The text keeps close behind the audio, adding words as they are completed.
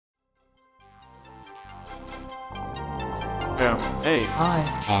A. Main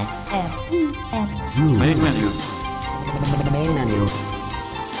menu. Main menu.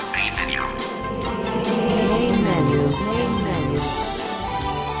 Main menu. Main menu.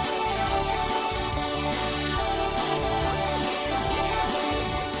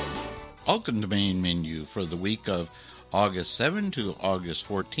 Welcome to Main Menu for the week of August 7 to August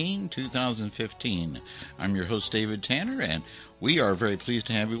 14, 2015. I'm your host, David Tanner, and we are very pleased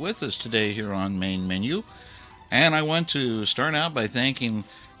to have you with us today here on Main Menu. And I want to start out by thanking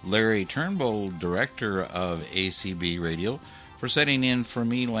Larry Turnbull, director of ACB Radio, for setting in for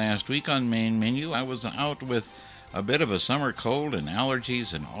me last week on Main Menu. I was out with a bit of a summer cold and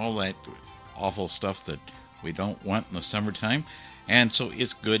allergies and all that awful stuff that we don't want in the summertime. And so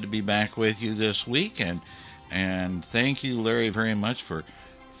it's good to be back with you this week. And thank you, Larry, very much for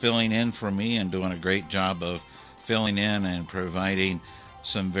filling in for me and doing a great job of filling in and providing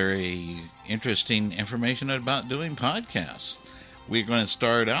some very interesting information about doing podcasts. We're going to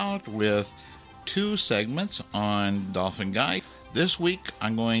start out with two segments on Dolphin Guide. This week,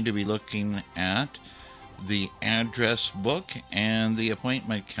 I'm going to be looking at the address book and the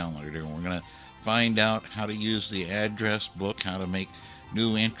appointment calendar. We're going to find out how to use the address book, how to make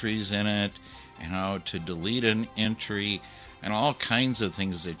new entries in it, and how to delete an entry, and all kinds of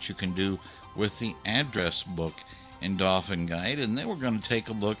things that you can do with the address book in Dolphin Guide. And then we're going to take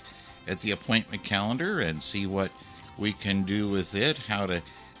a look at the appointment calendar and see what we can do with it, how to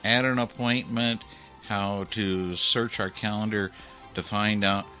add an appointment, how to search our calendar to find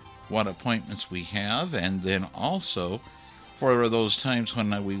out what appointments we have, and then also for those times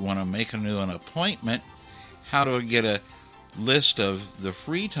when we want to make an appointment, how to get a list of the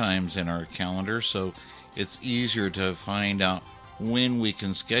free times in our calendar so it's easier to find out when we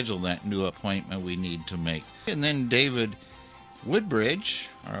can schedule that new appointment we need to make. And then David Woodbridge,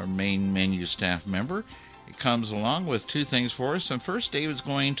 our Main Menu staff member, comes along with two things for us. And first, David's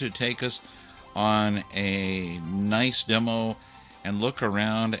going to take us on a nice demo and look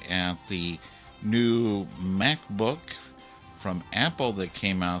around at the new MacBook from Apple that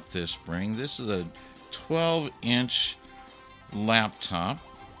came out this spring. This is a 12-inch laptop,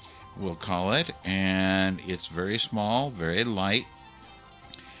 we'll call it, and it's very small, very light.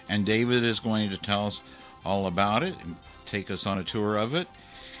 And David is going to tell us all about it and take us on a tour of it.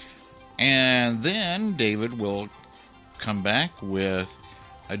 And then David will come back with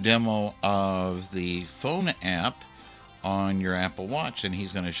a demo of the phone app on your Apple Watch, and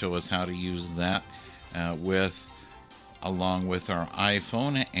he's going to show us how to use that along with our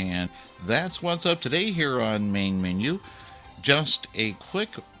iPhone. And that's what's up today here on Main Menu. Just a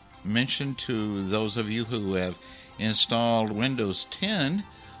quick mention to those of you who have installed Windows 10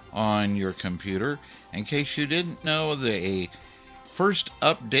 on your computer. In case you didn't know, the first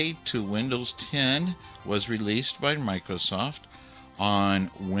update to Windows 10 was released by Microsoft on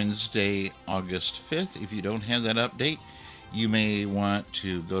Wednesday, August 5th. If you don't have that update, you may want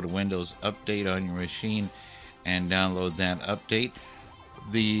to go to Windows Update on your machine and download that update.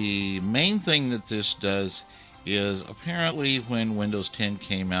 The main thing that this does is apparently when Windows 10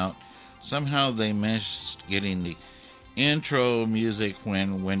 came out, somehow they missed getting the intro music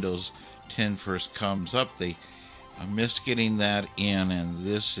when Windows 10 first comes up. They missed getting that in, and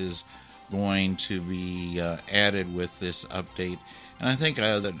this is going to be added with this update. And I think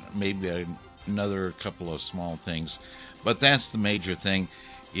maybe another couple of small things, but that's the major thing,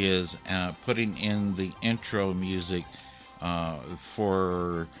 is putting in the intro music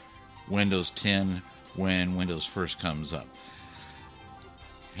for Windows 10 when Windows first comes up.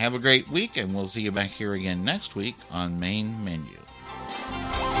 Have a great week, and we'll see you back here again next week on Main Menu.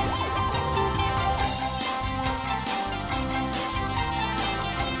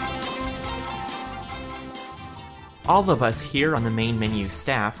 All of us here on the Main Menu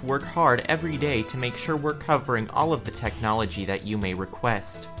staff work hard every day to make sure we're covering all of the technology that you may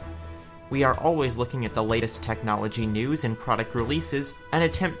request. We are always looking at the latest technology news and product releases and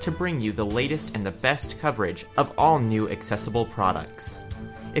attempt to bring you the latest and the best coverage of all new accessible products.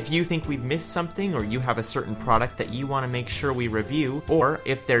 If you think we've missed something, or you have a certain product that you want to make sure we review, or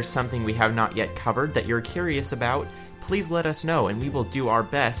if there's something we have not yet covered that you're curious about, please let us know and we will do our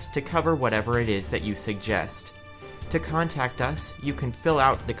best to cover whatever it is that you suggest. To contact us, you can fill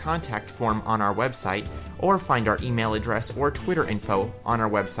out the contact form on our website, or find our email address or Twitter info on our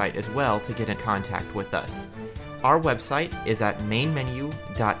website as well to get in contact with us. Our website is at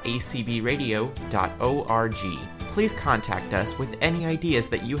mainmenu.acbradio.org. Please contact us with any ideas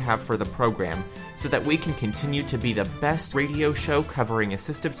that you have for the program so that we can continue to be the best radio show covering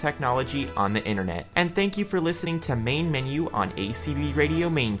assistive technology on the internet. And thank you for listening to Main Menu on ACB Radio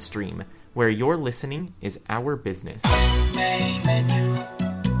Mainstream. where your listening is our business. Main menu.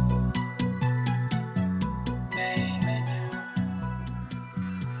 Main menu.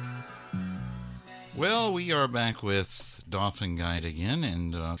 Well, we are back with Dolphin Guide again,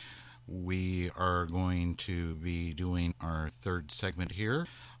 and we are going to be doing our third segment here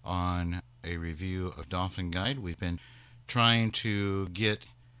on a review of Dolphin Guide. We've been trying to get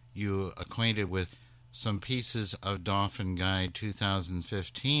you acquainted with some pieces of Dolphin Guide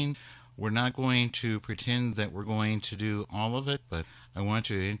 2015. We're not going to pretend that we're going to do all of it, but I want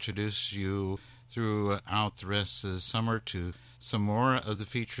to introduce you throughout the rest of the summer to some more of the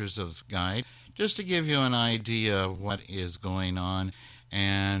features of the guide, just to give you an idea of what is going on.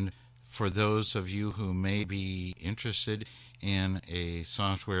 And for those of you who may be interested in a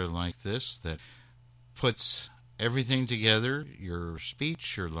software like this that puts everything together, your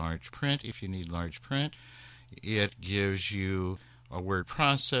speech, your large print, if you need large print, it gives you a word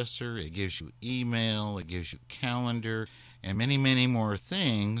processor, it gives you email, it gives you calendar, and many, many more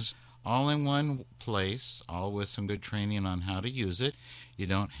things, all in one place, all with some good training on how to use it. You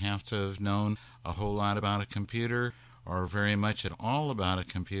don't have to have known a whole lot about a computer or very much at all about a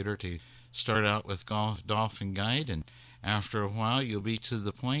computer to start out with Dolphin Guide, and after a while you'll be to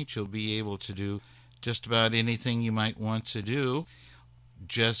the point you'll be able to do just about anything you might want to do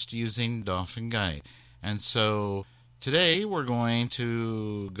just using Dolphin Guide. And so today we're going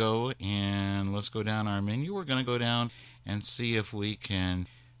to go and let's go down our menu. We're going to go down and see if we can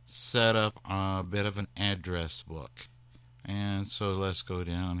set up a bit of an address book. And so let's go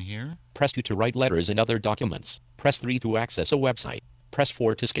down here. Press 2 to write letters and other documents. Press 3 to access a website. Press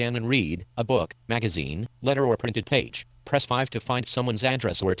 4 to scan and read a book, magazine, letter or printed page. Press 5 to find someone's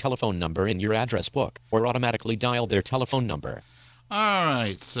address or telephone number in your address book, or automatically dial their telephone number. All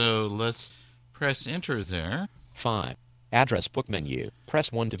right, so let's press enter there. 5. Address book menu.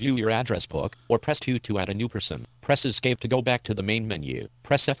 Press 1 to view your address book, or press 2 to add a new person. Press escape to go back to the main menu.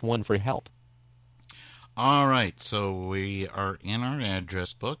 Press F1 for help. All right, so we are in our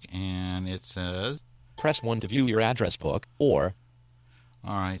address book, and it says... Press 1 to view your address book, or...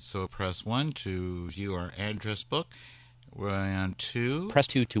 All right, so press 1 to view our address book. We're on 2. Press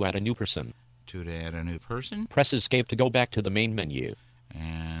 2 to add a new person. 2 to add a new person. Press escape to go back to the main menu.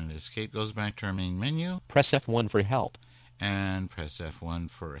 And escape goes back to our main menu. Press F1 for help. And press F1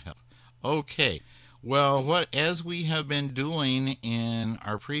 for help. Okay, well, as we have been doing in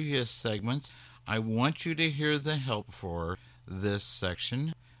our previous segments, I want you to hear the help for this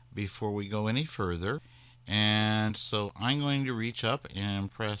section before we go any further. And so I'm going to reach up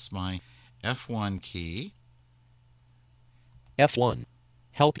and press my F1 key. F1.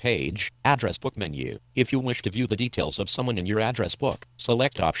 Help page, address book menu. If you wish to view the details of someone in your address book,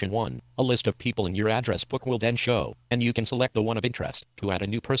 select option 1. A list of people in your address book will then show, and you can select the one of interest. To add a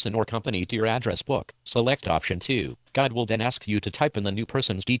new person or company to your address book, select option 2. Guide will then ask you to type in the new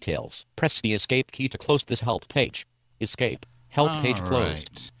person's details. Press the escape key to close this help page. Escape. Help page closed.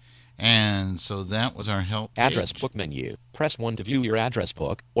 Right. And so that was our help page. Address book menu. Press 1 to view your address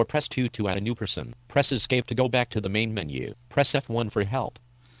book, or press 2 to add a new person. Press escape to go back to the main menu. Press F1 for help.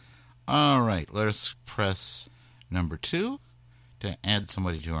 All right, let's press number 2 to add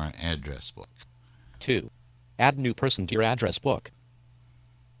somebody to our address book. 2. Add new person to your address book.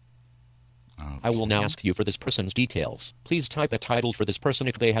 Okay. I will now ask you for this person's details. Please type a title for this person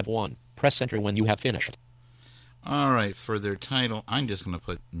if they have one. Press enter when you have finished. All right, for their title, I'm just going to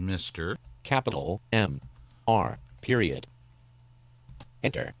put Mr. Capital M R period.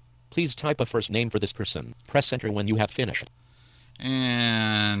 Enter. Please type a first name for this person. Press enter when you have finished.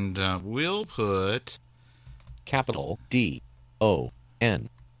 And we'll put Capital D O N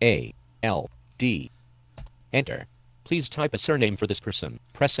A L D. Enter. Please type a surname for this person.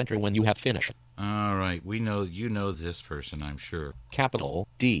 Press enter when you have finished. All right, you know this person, I'm sure. Capital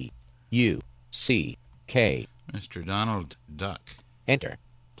D U C K. Mr. Donald Duck. Enter.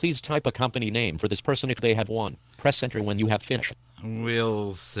 Please type a company name for this person if they have one. Press enter when you have finished.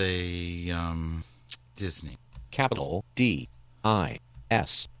 We'll say Disney. Capital D I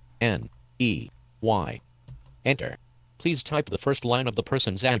S N E Y. Enter. Please type the first line of the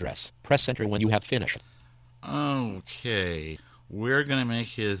person's address. Press enter when you have finished. Okay, we're going to make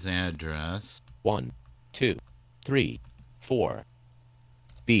his address 1, 2, 3, 4.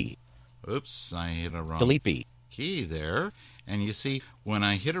 B. Oops, I hit a wrong Delete B. key there. And you see, when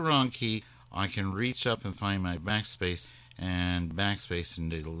I hit a wrong key, I can reach up and find my backspace and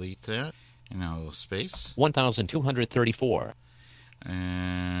delete that. And now space. 1234.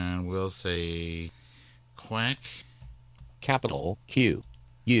 And we'll say Quack. Capital Q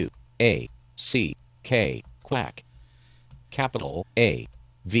U A C K. Quack. Capital A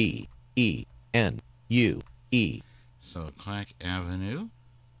V So Clack Avenue.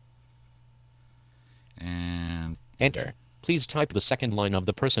 And, Enter. Please type the second line of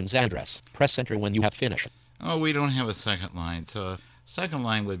the person's address. Press enter when you have finished. oh, we don't have a second line. So second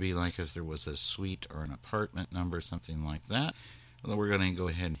line would be like if there was a suite or an apartment number, something like that. Well, we're going to go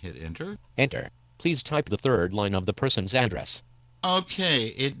ahead and hit enter. Enter. Please type the third line of the person's address. Okay,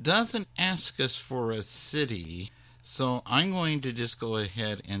 it doesn't ask us for a city, so I'm going to just go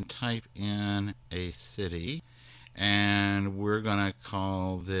ahead and type in a city, and we're going to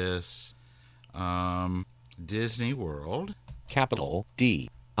call this Disney World. Capital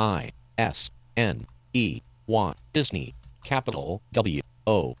D-I-S-N-E-Y. Disney. Capital W-O-R-L-D.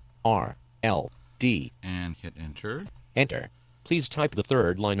 And hit enter. Enter. Please type the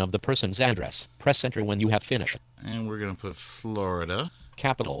third line of the person's address. Press enter when you have finished. And we're going to put Florida.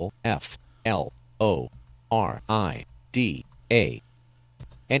 Capital F-L-O-R-I-D-A.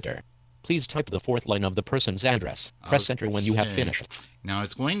 Enter. Please type the fourth line of the person's address. Press enter when you have Okay. finished. Now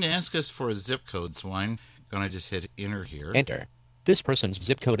it's going to ask us for a zip code, so I'm going to just hit enter here. Enter. This person's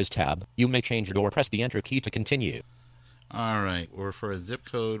zip code is tab. You may change it or press the enter key to continue. All right, or for a zip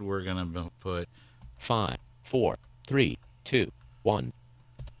code, we're going to put 5, 4, 3, 2, 1.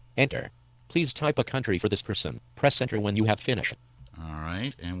 Enter. Please type a country for this person. Press enter when you have finished. all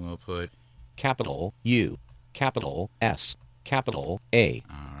right, and we'll put Capital U. Capital S. Capital A.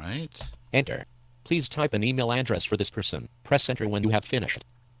 all right. Enter. Please type an email address for this person. Press enter when you have finished.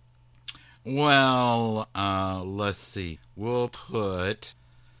 Well, let's see. We'll put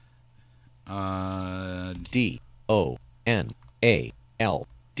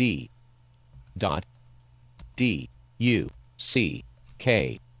D-O-N-A-L-D dot D-U-C-K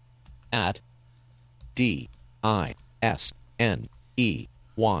at D-I-S-N-E-Y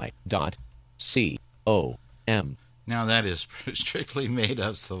dot C-O-M. now that is strictly made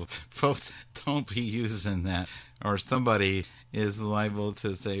up, so folks, don't be using that, or somebody is liable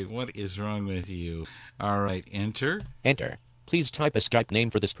to say, "What is wrong with you?" All right, enter. Enter. Please type a Skype name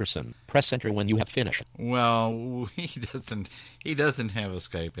for this person. Press enter when you have finished. Well, he doesn't have a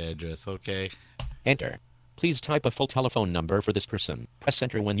Skype address. Okay. Enter. Please type a full telephone number for this person. Press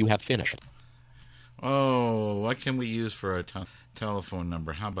enter when you have finished. Oh, what can we use for a telephone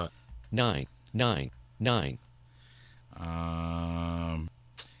number? How about 999.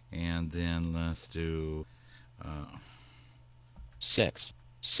 and then let's do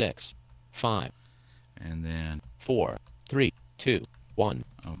 665 and then 4321.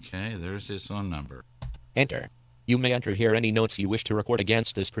 okay, there's his phone number. Enter. You may enter here any notes you wish to record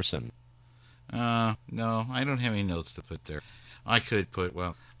against this person. No, I don't have any notes to put there. I could put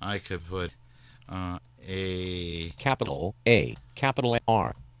a Capital A, capital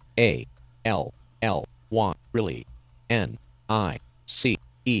R, A, L, L, Y, really, N, I, C,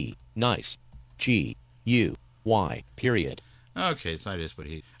 E, nice, G, U, Y, period. okay, so I just put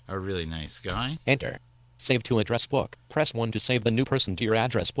a really nice guy. Enter. Save to address book. Press 1 to save the new person to your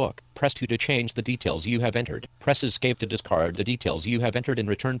address book. Press 2 to change the details you have entered. Press escape to discard the details you have entered and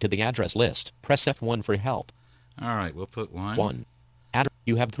return to the address list. Press F1 for help. All right, we'll put 1.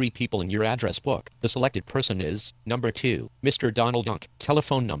 You have 3 people in your address book. The selected person is number 2, Mr. Donald Duck.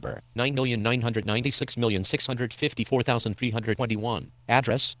 Telephone number 9,996,654,321.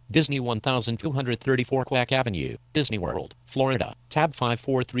 Address Disney 1234 Quack Avenue, Disney World, Florida. Tab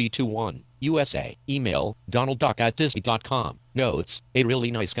 54321. USA. Email donaldduck@disney.com. Notes: a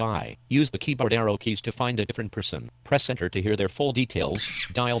really nice guy. Use the keyboard arrow keys to find a different person. Press enter to hear their full details.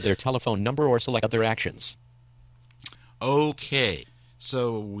 Dial their telephone number or select other actions. Okay,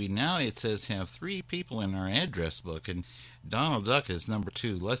 so we now, it says, have 3 people in our address book, and Donald Duck is number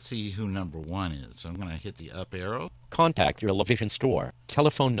 2. Let's see who number 1 is. So I'm going to hit the up arrow. Contact your Lovision store.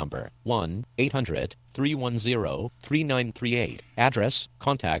 Telephone number 1-800-310-3938. Address: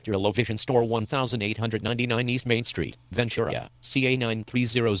 Contact your Lovision store, 1899 East Main Street, Ventura, CA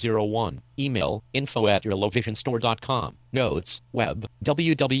 93001. Email: info@yourlovisionstore.com. Notes: web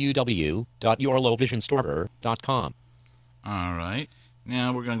www.yourlovisionstore.com. All right.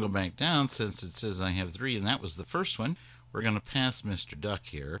 Now we're going to go back down since it says I have 3, and that was the first one. We're going to pass Mr. Duck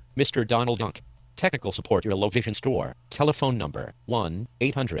here. Mr. Donald Duck. Technical support your Lovision store. Telephone number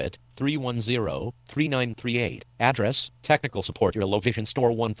 1-800-310-3938. Address: Technical support your Lovision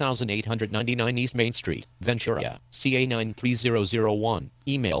store, 1899 East Main Street, Ventura, CA 93001.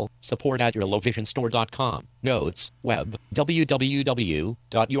 Email: support@yourlovisionstore.com. Notes: web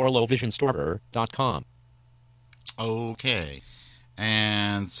www.yourlovisionstore.com. Okay.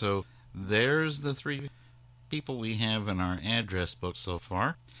 And so there's the 3 people we have in our address book so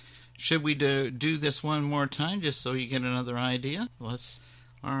far. Should we do this one more time just so you get another idea? Let's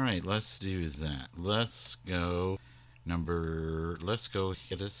All right, let's do that. Let's go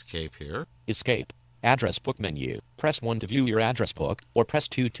hit escape here. Escape. Address book menu. Press 1 to view your address book, or press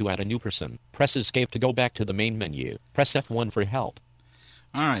 2 to add a new person. Press escape to go back to the main menu. Press F1 for help.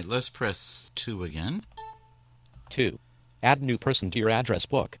 All right, let's press 2 again. 2. Add new person to your address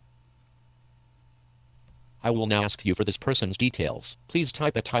book. I will now ask you for this person's details. Please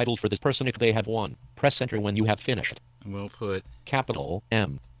type a title for this person if they have one. Press enter when you have finished. And we'll put Capital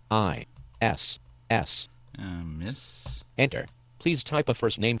M-I-S-S. Miss. Enter. Please type a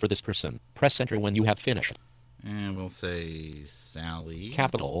first name for this person. Press enter when you have finished. And we'll say Sally.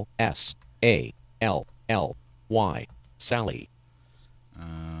 Capital S-A-L-L-Y. Sally.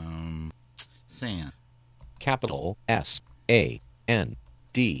 Sand. Capital S-A-N-D.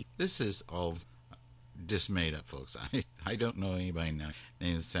 This is all just made up, folks. I don't know anybody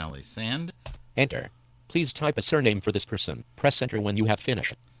named Sally. Sand. Enter. Please type a surname for this person. Press enter when you have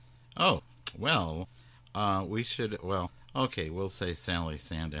finished. Oh, well, okay, we'll say Sally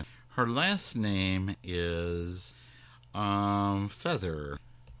Sand. Her last name is Feather.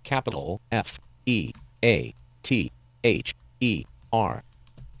 Capital F-E-A-T-H-E-R.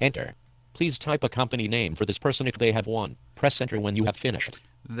 Enter. Please type a company name for this person if they have one. Press enter when you have finished.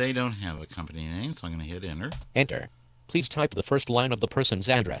 They don't have a company name, so I'm going to hit enter. Enter. Please type the first line of the person's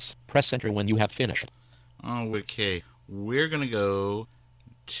address. Press enter when you have finished. Oh, okay. We're going to go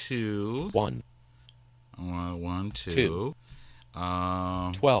to 1. 1, 2.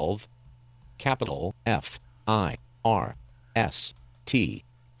 2. 12. Capital F-I-R-S-T.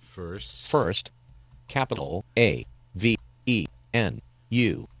 First. Capital A-V-E-N-U-E.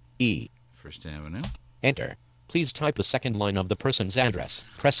 First Avenue. Enter. Please type the second line of the person's address.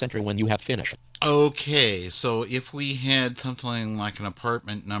 Press enter when you have finished. Okay, so if we had something like an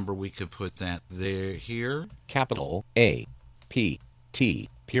apartment number, we could put that here. Capital A-P-T,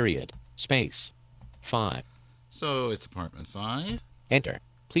 period, space, 5. So it's apartment 5. Enter.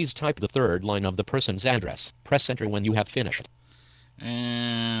 Please type the third line of the person's address. Press enter when you have finished.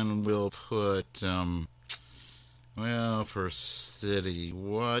 And we'll put, for city,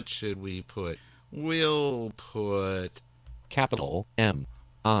 what should we put? We'll put... Capital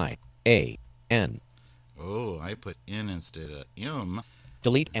M-I-A-N. Oh, I put N instead of M.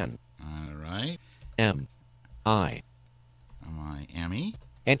 Delete N. All right. M-I. Miami.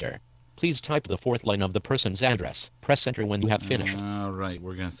 Enter. Please type the fourth line of the person's address. Press enter when you have finished. All right,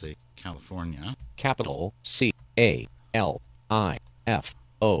 we're going to say California. Capital C-A-L-I-F-O-R-N-I-A.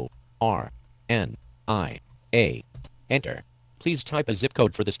 Enter. Please type a zip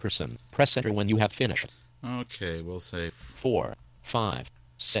code for this person. Press enter when you have finished. Okay, we'll say 4, 5,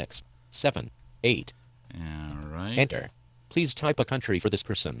 6, 7, 8. All right. Enter. Please type a country for this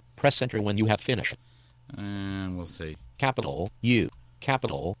person. Press enter when you have finished. And we'll say Capital U,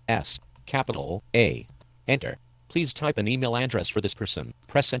 capital S, capital A. Enter. Please type an email address for this person.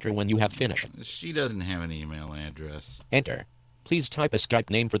 Press enter when you have finished. She doesn't have an email address. Enter. Please type a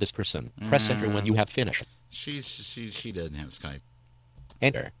Skype name for this person. Press enter when you have finished. She doesn't have Skype.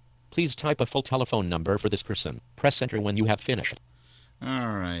 Enter. Please type a full telephone number for this person. Press enter when you have finished.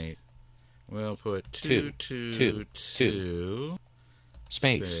 All right. We'll put 2, 2,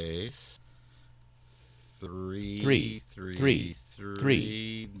 space 3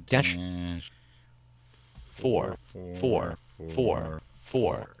 dash 4.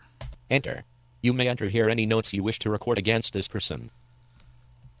 Enter. You may enter here any notes you wish to record against this person.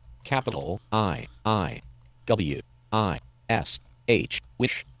 Capital I-W-I-S-H,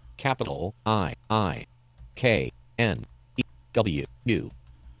 wish. Capital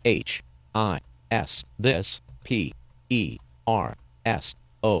I-I-K-N-E-W-U-H-I-S, this, P-E-R-S-O-N,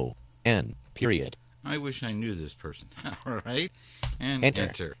 period. I wish I knew this person. All right. And Enter.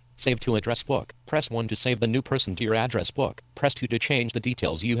 enter. Save to address book. Press 1 to save the new person to your address book. Press 2 to change the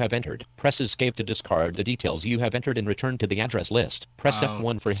details you have entered. Press escape to discard the details you have entered and return to the address list. Press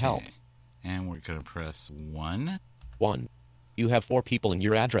F1 for help. Okay. And we're going to press 1. 1. You have 4 people in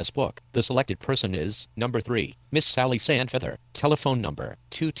your address book. The selected person is number 3, Miss Sally Sandfeather. Telephone number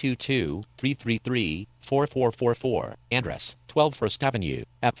 222-333-4444. Address 12 First Avenue,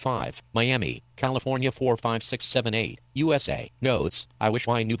 at 5, Miami, California 45678, USA. Notes: I wish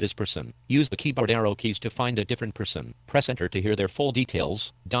I knew this person. Use the keyboard arrow keys to find a different person. Press enter to hear their full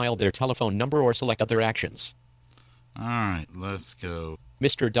details. Dial their telephone number or select other actions. All right, let's go.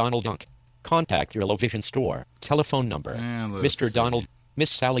 Mr. Donald Dunk. Contact your Lovision store. Telephone number. Mr. Donald.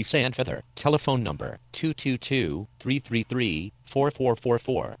 Miss Sally Sandfeather. Telephone number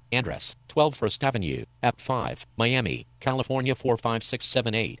 222-333-4444. Address 12 First Avenue, at 5, Miami, California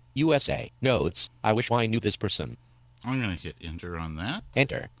 45678, USA. Notes: I wish I knew this person. I'm going to hit enter on that.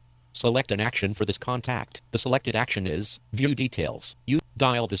 Enter. Select an action for this contact. The selected action is View Details. You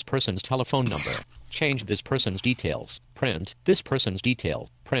dial this person's telephone number. Change this person's details. Print this person's details.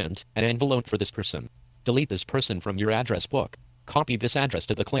 Print an envelope for this person. Delete this person from your address book. Copy this address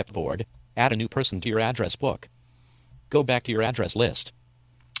to the clipboard. Add a new person to your address book. Go back to your address list.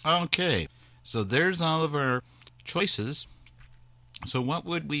 Okay, so there's all of our choices. So what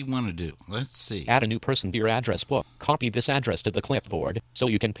would we want to do? Let's see. Add a new person to your address book. Copy this address to the clipboard so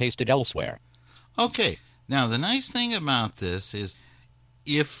you can paste it elsewhere. Okay, now the nice thing about this is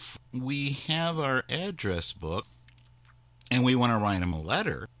if we have our address book and we want to write them a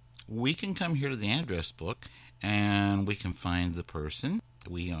letter, we can come here to the address book and we can find the person.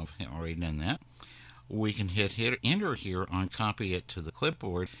 We have already done that. We can hit enter here on copy it to the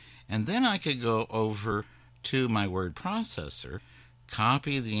clipboard, and then I could go over to my word processor,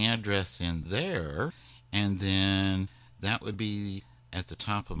 copy the address in there, and then that would be at the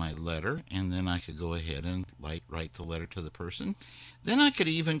top of my letter, and then I could go ahead and write the letter to the person. Then I could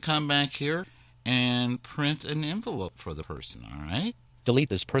even come back here and print an envelope for the person, all right? Delete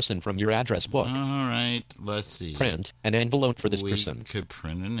this person from your address book. All right, let's see. Print an envelope for this we person. could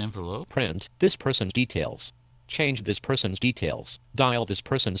print an envelope. Print this person's details. Change this person's details. Dial this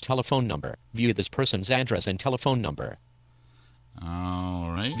person's telephone number. View this person's address and telephone number. All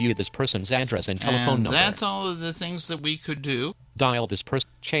right. View this person's address and telephone And number. that's all of the things that we could do. Dial this person.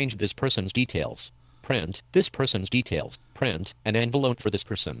 Change this person's details. Print this person's details. Print an envelope for this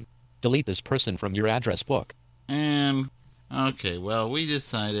person. Delete this person from your address book. And, okay, well, we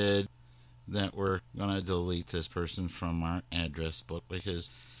decided that we're going to delete this person from our address book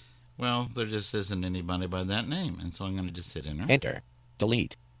because, well, there just isn't anybody by that name. And so I'm going to just hit enter. Enter.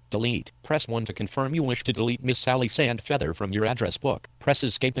 Delete. Delete. Press 1 to confirm you wish to delete Miss Sally Sandfeather from your address book. Press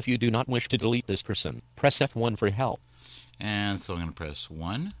escape if you do not wish to delete this person. Press F1 for help. And so I'm going to press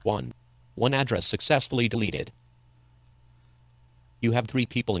 1. 1. One address successfully deleted. You have 3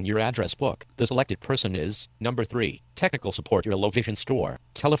 people in your address book. The selected person is number 3. Technical support your low vision store.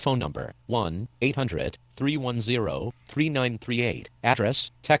 Telephone number 1-800-310-3938.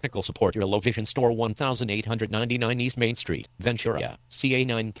 Address technical support your low vision store 1899 East Main Street, Ventura, CA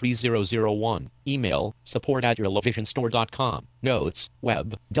 93001. Email support@yourlowvisionstore.com. Notes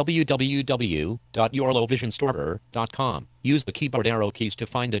web www.yourlowvisionstore.com. Use the keyboard arrow keys to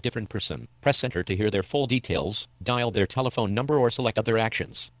find a different person. Press enter to hear their full details. Dial their telephone number or select other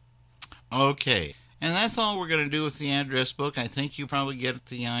actions. Okay. And that's all we're going to do with the address book. I think you probably get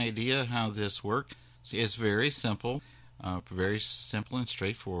the idea how this works. It's very simple and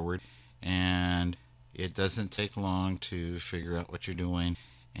straightforward. And it doesn't take long to figure out what you're doing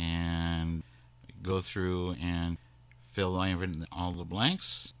and go through and fill in all the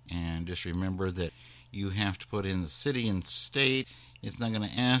blanks. And just remember that you have to put in the city and state. It's not going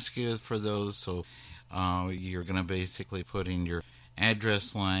to ask you for those, so you're going to basically put in your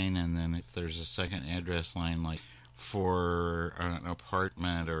address line, and then if there's a second address line, like for an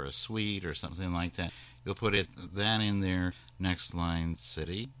apartment or a suite or something like that, you'll put that in there, next line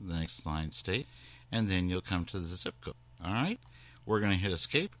city, the next line state, and then you'll come to the zip code. All right, we're going to hit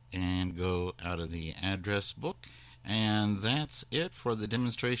escape and go out of the address book, and that's it for the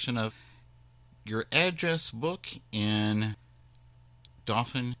demonstration of your address book in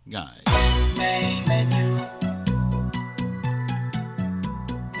Dolphin Guide. Main menu.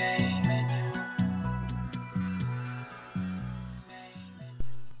 Main menu.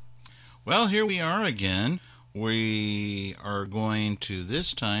 Well, here we are again. We are going to,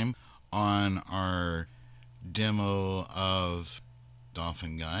 this time, on our demo of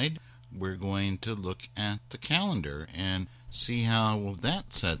Dolphin Guide, we're going to look at the calendar and see how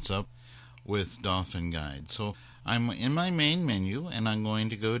that sets up with Dolphin Guide. So I'm in my main menu, and I'm going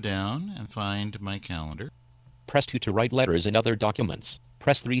to go down and find my calendar. Press 2 to write letters and other documents.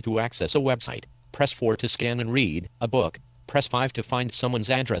 Press 3 to access a website. Press 4 to scan and read a book. Press 5 to find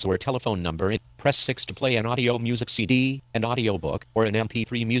someone's address or telephone number. Press 6 to play an audio music CD, an audiobook, or an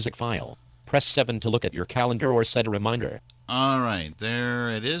MP3 music file. Press 7 to look at your calendar or set a reminder. All right,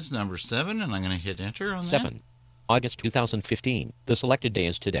 there it is, number 7, and I'm going to hit enter on 7. August 2015. The selected day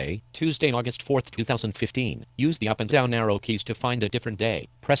is today, Tuesday, August 4th, 2015. Use the up and down arrow keys to find a different day.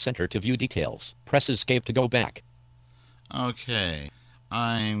 Press enter to view details. Press escape to go back. that. Okay,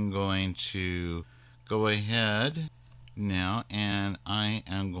 I'm going to go ahead now, and I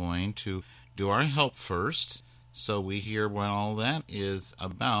am going to do our help first, so we hear what all that is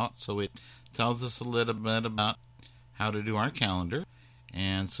about. So it tells us a little bit about how to do our calendar,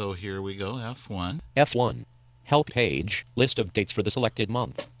 and so here we go, F1. F1. Help page, list of dates for the selected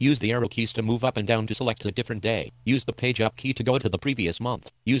month. Use the arrow keys to move up and down to select a different day. Use the page up key to go to the previous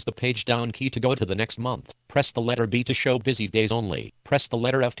month. Use the page down key to go to the next month. Press the letter B to show busy days only. Press the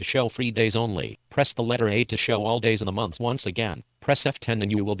letter F to show free days only. Press the letter A to show all days in the month once again. Press F10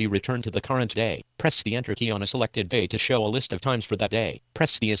 and you will be returned to the current day. Press the Enter key on a selected day to show a list of times for that day.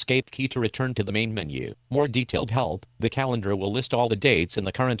 Press the Escape key to return to the main menu. More detailed help. The calendar will list all the dates in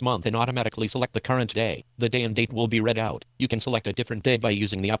the current month and automatically select the current day. The day and date will be read out. You can select a different day by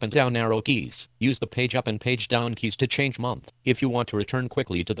using the up and down arrow keys. Use the page up and page down keys to change month. If you want to return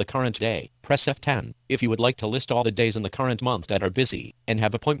quickly to the current day, press F10. If you would like to list all the days in the current month that are busy and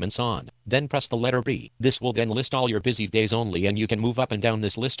have appointments on, then press the letter B. This will then list all your busy days only and you can move up and down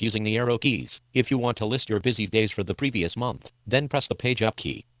this list using the arrow keys. If you want to list your busy days for the previous month, then press the page up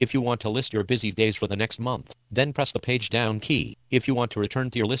key. If you want to list your busy days for the next month, then press the page down key. If you want to return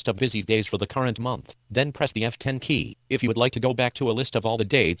to your list of busy days for the current month, then press the F10 key. If you would like to go back to a list of all the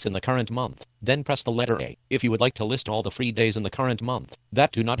dates in the current month, then press the letter A. If you would like to list all the free days in the current month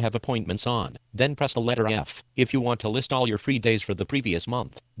that do not have appointments on, then press the letter F. If you want to list all your free days for the previous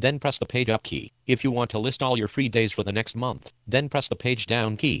month, then press the page up key. If you want to list all your free days for the next month, then press the page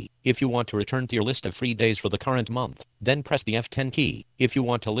down key. If you want to return to your list of free days for the current month, then press the F10 key. If you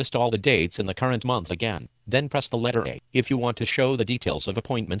want to list all the dates in the current month again, then press the letter A. If you want to show the details of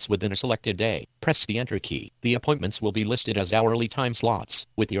appointments within a selected day, press the Enter key. The appointments will be listed as hourly time slots,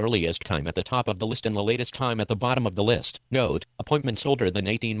 with the earliest time at the top of the list and the latest time at the bottom of the list. Note, appointments older than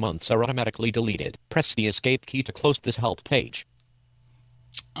 18 months are automatically deleted. Press the Escape key to close this help page.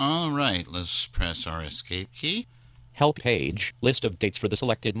 All right, let's press our Escape key. Help page, list of dates for the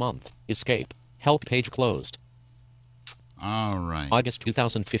selected month. Escape. Help page closed. All right. August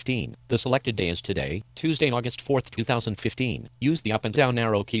 2015. The selected day is today, Tuesday, August 4th, 2015. Use the up and down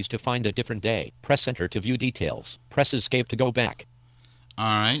arrow keys to find a different day. Press Enter to view details. Press Escape to go back. All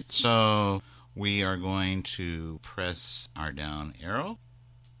right, so we are going to press our down arrow.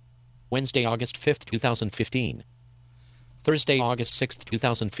 Wednesday, August 5th, 2015. Thursday, August 6th,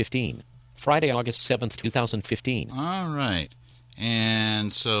 2015. Friday, August 7th, 2015. All right,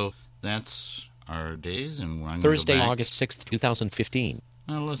 and so that's our days, and I'm Thursday, go back. August 6th, 2015.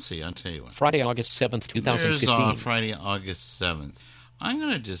 Now, let's see, I'll tell you what. Friday, August 7th, 2015. There's Friday, August 7th. I'm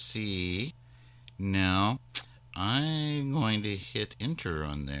going to just see now. I'm going to hit Enter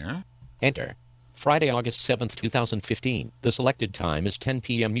on there. Enter. Friday, August 7th, 2015. The selected time is 10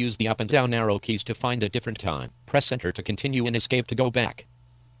 p.m. Use the up and down arrow keys to find a different time. Press Enter to continue and Escape to go back.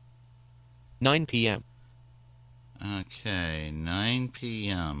 9 p.m. Okay, 9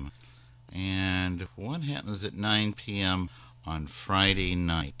 p.m. And what happens at 9 p.m. on Friday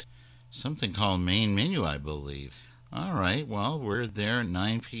night? Something called Main Menu, I believe. All right, well, we're there at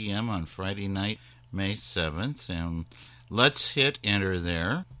 9 p.m. on Friday night, May 7th, and let's hit Enter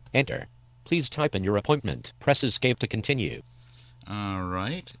there. Enter. Please type in your appointment. Press Escape to continue. All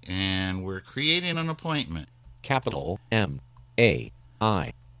right, and we're creating an appointment. Capital M-A-I-N.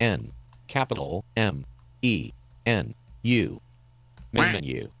 Capital M-E-N-U. Main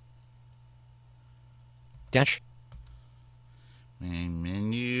menu. Dash. Main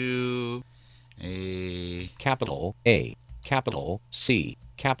menu. Capital A. Capital C.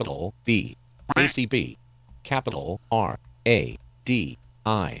 Capital B. ACB. Capital R-A-D-I-O.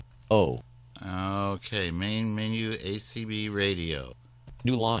 Okay, main menu, ACB radio.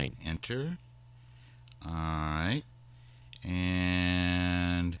 New line. Enter. All right.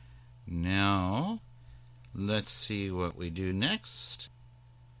 And now, let's see what we do next.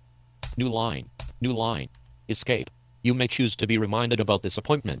 New line. New line. Escape. You may choose to be reminded about this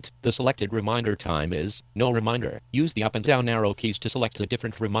appointment. The selected reminder time is no reminder. Use the up and down arrow keys to select a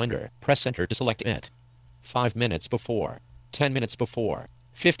different reminder. Press Enter to select it. 5 minutes before. 10 minutes before.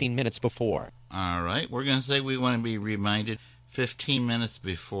 15 minutes before. All right, we're going to say we want to be reminded 15 minutes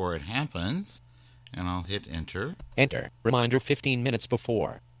before it happens. And I'll hit Enter. Enter. Reminder 15 minutes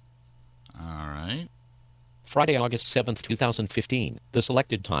before. All right. Friday, August 7th, 2015. The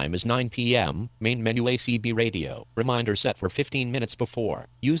selected time is 9 p.m. Main menu ACB radio. Reminder set for 15 minutes before.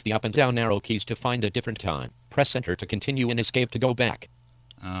 Use the up and down arrow keys to find a different time. Press Enter to continue and Escape to go back.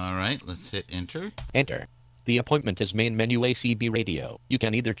 All right, let's hit Enter. Enter. The appointment is main menu ACB radio. You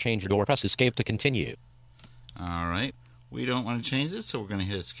can either change it or press Escape to continue. All right. We don't want to change this, so we're going to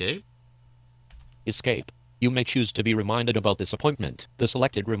hit Escape. Escape. You may choose to be reminded about this appointment. The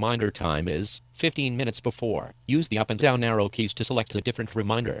selected reminder time is 15 minutes before. Use the up and down arrow keys to select a different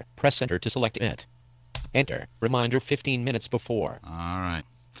reminder. Press Enter to select it. Enter. Reminder 15 minutes before. All right.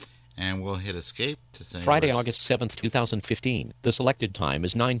 And And we'll hit escape to say Friday, let's- August 7th, 2015. The selected time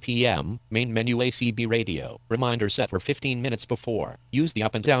is 9 p.m. Main menu ACB radio. Reminder set for 15 minutes before. Use the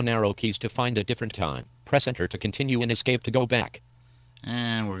up and down arrow keys to find a different time. Press enter to continue and escape to go back.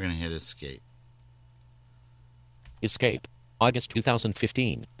 And we're going to hit escape. Escape. August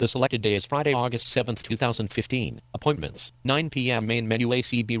 2015. The selected day is Friday, August 7th, 2015. Appointments. 9 p.m. Main menu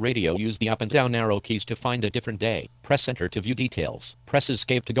ACB radio. Use the up and down arrow keys to find a different day. Press enter to view details. Press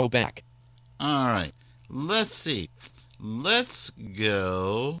escape to go back. All right. Let's see. Let's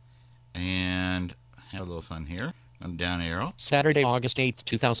go and have a little fun here. Down arrow. Saturday, August 8th,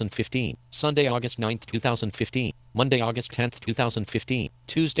 2015. Sunday, August 9th, 2015. Monday, August 10th, 2015.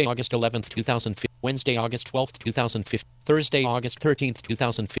 Tuesday, August 11th, 2015. Wednesday, August 12th, 2015. Thursday, August 13th,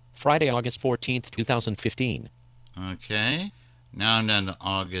 2015. Friday, August 14th, 2015. Okay. Now I'm down to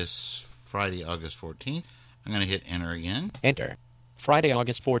Friday, August 14th. I'm going to hit enter again. Enter. Friday,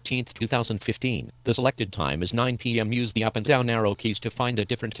 August 14th, 2015. The selected time is 9 p.m. Use the up and down arrow keys to find a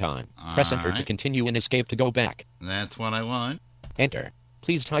different time. Press enter to Alright. continue and escape to go back. That's what I want. Enter.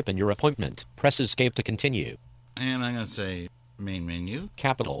 Please type in your appointment. Press escape to continue. And I'm going to say main menu.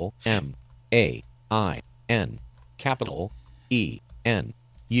 Capital M A I N. Capital E N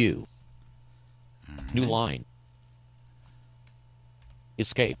U. New line.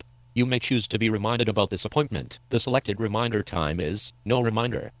 Escape. You may choose to be reminded about this appointment. The selected reminder time is no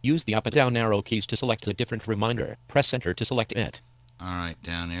reminder. Use the up and down arrow keys to select a different reminder. Press enter to select it. All right,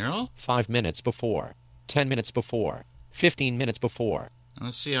 down arrow. 5 minutes before. 10 minutes before. 15 minutes before.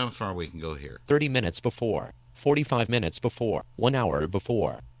 Let's see how far we can go here. 30 minutes before. 45 minutes before. 1 hour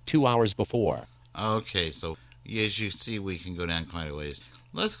before. 2 hours before. Okay, so as you see, we can go down quite a ways.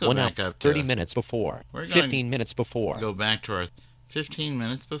 Let's go 1 hour. back up to 30 minutes before. We're going 15 minutes before. go back to our 15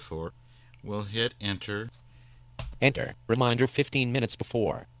 minutes before. We'll hit enter, Enter. Reminder 15 minutes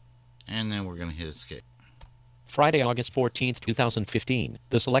before. and then we're going to hit escape. Friday, August 14th, 2015.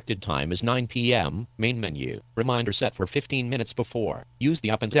 The selected time is 9 p.m. Main menu. Reminder set for 15 minutes before. Use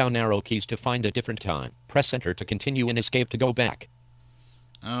the up and down arrow keys to find a different time. Press enter to continue and escape to go back.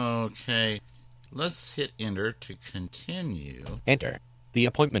 Okay, let's hit enter to continue. Enter. The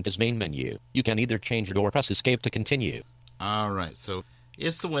appointment is main menu. You can either change it or press escape to continue. All right, so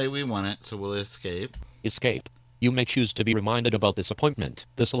it's the way we want it, so we'll escape. Escape. You may choose to be reminded about this appointment.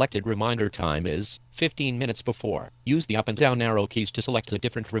 The selected reminder time is 15 minutes before. Use the up and down arrow keys to select a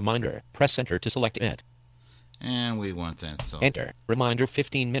different reminder. Press enter to select it. And we want that, so. Enter. Reminder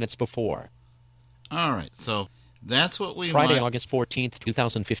 15 minutes before. All right, so that's what we Friday, want. August 14th,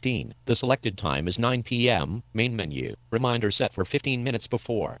 2015. The selected time is 9 p.m. Main menu. Reminder set for 15 minutes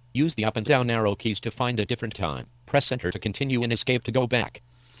before. Use the up and down arrow keys to find a different time. Press enter to continue and escape to go back.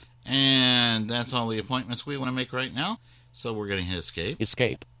 And that's all the appointments we want to make right now. So we're going to hit escape.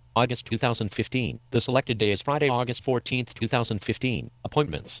 Escape. August 2015. The selected day is Friday, August 14th, 2015.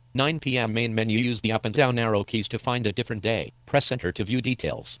 Appointments. 9 p.m. Main menu. Use the up and down arrow keys to find a different day. Press enter to view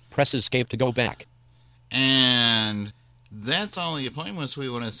details. Press escape to go back. And that's all the appointments we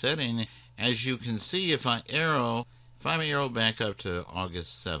want to set in. As you can see, if I arrow back up to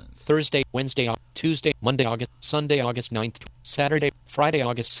August 7th. Thursday, Wednesday, Tuesday, Monday, August, Sunday, August 9th, Saturday, Friday,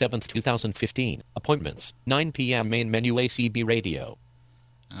 August 7th, 2015. Appointments. 9 p.m. Main menu ACB radio.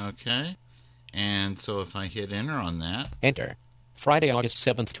 Okay. And so if I hit enter on that, Enter. Friday, August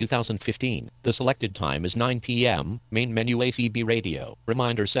 7th, 2015. The selected time is 9 p.m. Main menu ACB radio.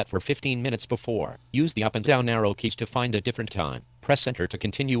 Reminder set for 15 minutes before. Use the up and down arrow keys to find a different time. Press enter to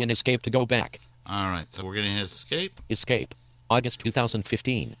continue and escape to go back. all right, so we're going to hit escape. Escape. August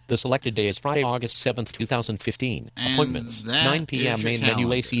 2015. The selected day is Friday, August 7th, 2015. And Appointments. that 9 p.m. is your Main menu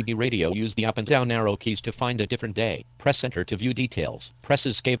calendar. ACB radio. Use the up and down arrow keys to find a different day. Press enter to view details. Press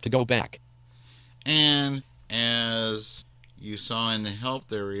escape to go back. And as you saw in the help,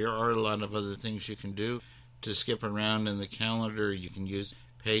 there are a lot of other things you can do to skip around in the calendar. You can use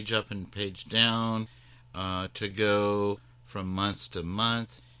page up and page down to go from month to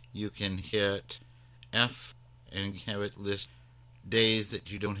month. You can hit F and have it list days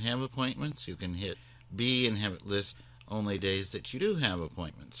that you don't have appointments. You can hit B and have it list only days that you do have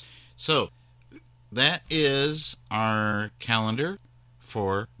appointments. So that is our calendar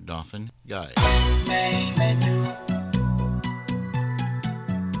for Dolphin Guide. Main menu.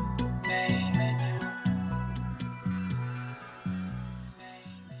 Main menu.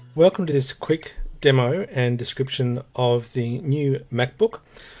 Welcome to this quick demo and description of the new MacBook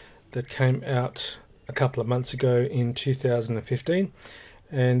that came out a couple of months ago in 2015,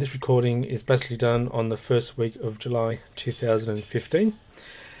 and this recording is basically done on the first week of July 2015.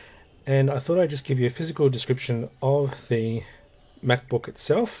 And I thought I'd just give you a physical description of the MacBook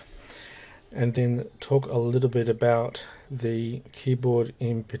itself, and then talk a little bit about the keyboard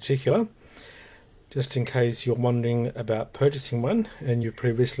in particular, just in case you're wondering about purchasing one and you've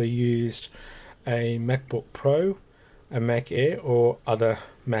previously used a MacBook Pro, a Mac Air, or other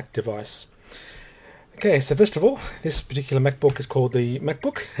Mac device. Okay, so first of all, this particular MacBook is called the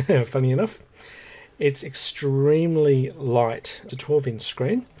MacBook, funny enough. It's extremely light. It's a 12-inch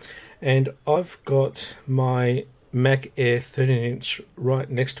screen, and I've got my Mac Air 13-inch right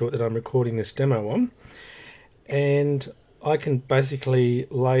next to it that I'm recording this demo on, and I can basically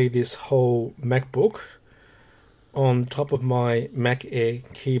lay this whole MacBook on top of my Mac Air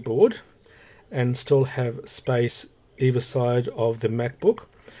keyboard and still have space either side of the MacBook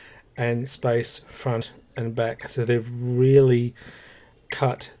and space front and back. So they've really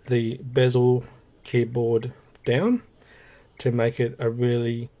cut the bezel keyboard down to make it a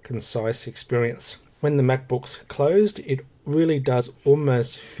really concise experience. When the MacBook's closed, it really does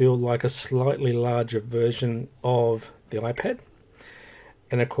almost feel like a slightly larger version of the iPad.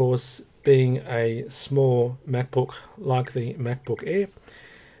 And of course, being a small MacBook like the MacBook Air,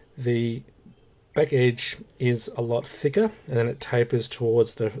 the back edge is a lot thicker, and then it tapers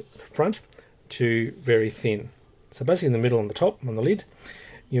towards the front to very thin. So basically in the middle on the top, on the lid,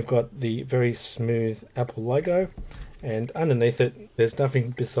 you've got the very smooth Apple logo, and underneath it there's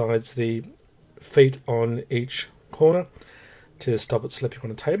nothing besides the feet on each corner to stop it slipping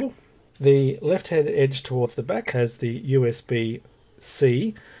on a table. The left-hand edge towards the back has the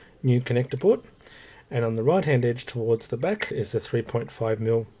USB-C new connector port, and on the right-hand edge towards the back is the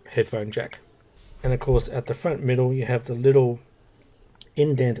 3.5mm headphone jack. And of course at the front middle you have the little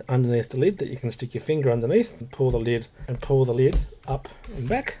indent underneath the lid that you can stick your finger underneath and pull the lid up and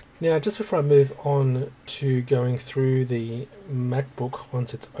back. Now, just before I move on to going through the MacBook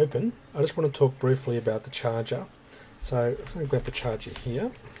once it's open, I just want to talk briefly about the charger. So let's grab the charger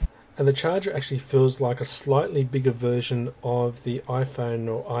here. And the charger actually feels like a slightly bigger version of the iPhone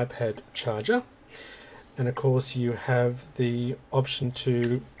or iPad charger. And of course you have the option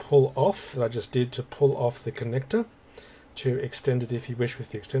to pull off, that I just did, to pull off the connector to extend it if you wish with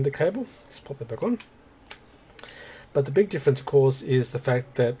the extender cable. Just pop that back on. But the big difference, of course, is the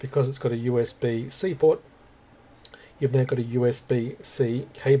fact that because it's got a USB-C port, you've now got a USB-C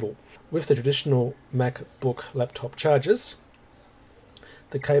cable. With the traditional MacBook laptop chargers,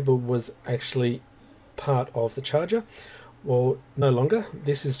 the cable was actually part of the charger. Well, no longer.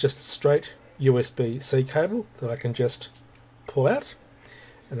 This is just a straight USB-C cable that I can just pull out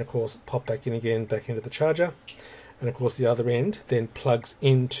and of course pop back in again, back into the charger. And of course the other end then plugs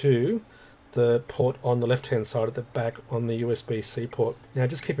into the port on the left hand side of the back on the USB-C port. Now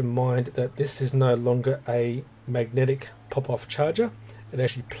just keep in mind that this is no longer a magnetic pop-off charger. It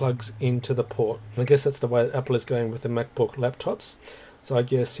actually plugs into the port. I guess that's the way Apple is going with the MacBook laptops. So I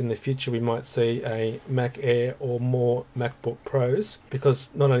guess in the future we might see a Mac Air or more MacBook Pros, because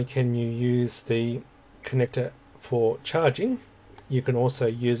not only can you use the connector for charging, you can also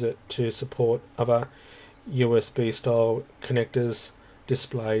use it to support other USB style connectors,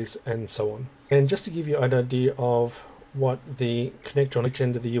 displays and so on. And just to give you an idea of what the connector on each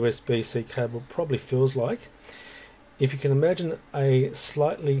end of the USB-C cable probably feels like, if you can imagine a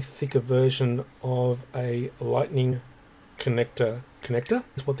slightly thicker version of a Lightning connector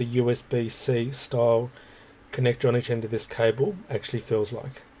is what the USB-C style connector on each end of this cable actually feels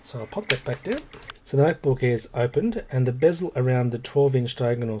like. So I'll pop that back down. So the MacBook Air is opened, and the bezel around the 12-inch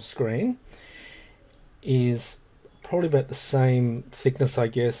diagonal screen is probably about the same thickness, I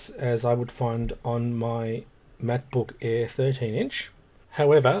guess, as I would find on my MacBook Air 13-inch.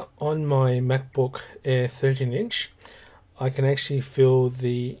 However, on my MacBook Air 13-inch, I can actually feel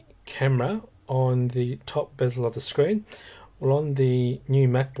the camera on the top bezel of the screen. Well, on the new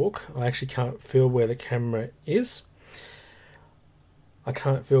MacBook, I actually can't feel where the camera is.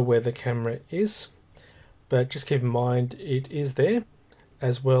 But just keep in mind it is there,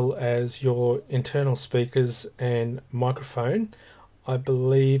 as well as your internal speakers and microphone, I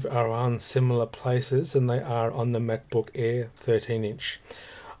believe are on similar places than they are on the MacBook Air 13-inch.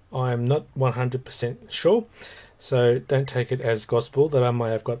 I'm not 100% sure, so don't take it as gospel that I may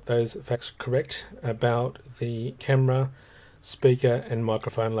have got those facts correct about the camera, speaker and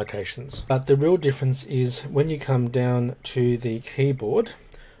microphone locations. But the real difference is when you come down to the keyboard.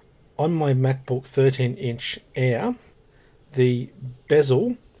 On my MacBook 13-inch Air, the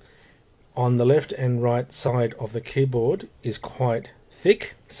bezel on the left and right side of the keyboard is quite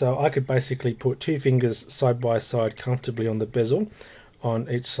thick, so I could basically put two fingers side by side comfortably on the bezel on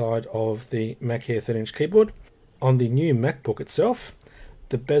each side of the Mac Air 13-inch keyboard. On the new MacBook itself,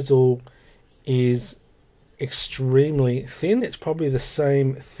 the bezel is extremely thin. It's probably the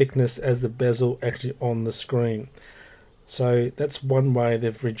same thickness as the bezel actually on the screen. So that's one way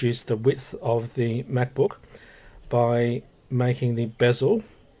they've reduced the width of the MacBook, by making the bezel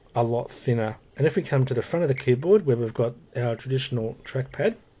a lot thinner. And if we come to the front of the keyboard where we've got our traditional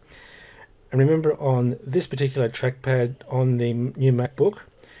trackpad, and remember on this particular trackpad on the new MacBook,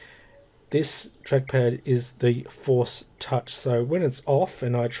 this trackpad is the Force Touch. So when it's off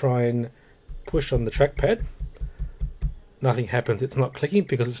and I try and push on the trackpad, nothing happens. It's not clicking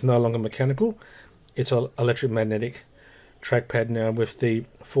because it's no longer mechanical. It's an electromagnetic trackpad now with the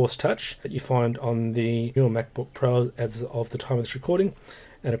Force Touch that you find on the newer MacBook Pro as of the time of this recording,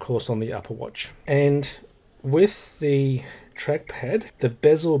 and of course on the Apple Watch. And with the trackpad, the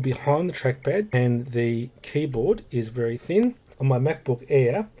bezel behind the trackpad and the keyboard is very thin. On my MacBook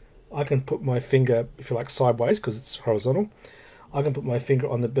Air, I can put my finger, if you like, sideways because it's horizontal. I can put my finger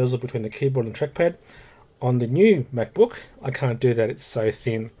on the bezel between the keyboard and the trackpad. On the new MacBook, I can't do that, it's so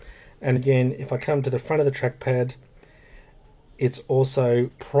thin. And again, if I come to the front of the trackpad, it's also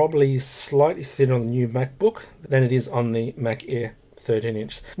probably slightly thinner on the new MacBook than it is on the Mac Air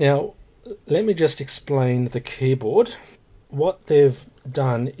 13-inch. Now, let me just explain the keyboard. What they've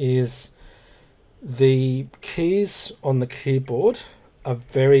done is the keys on the keyboard are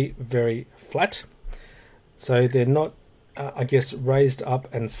very, very flat. So they're not, raised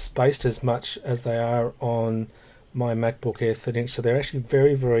up and spaced as much as they are on my MacBook Air 13-inch. So they're actually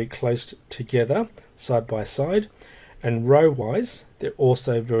very, very close together, side by side. And row-wise, they're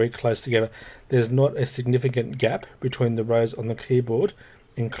also very close together. There's not a significant gap between the rows on the keyboard,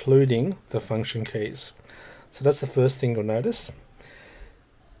 including the function keys. So that's the first thing you'll notice.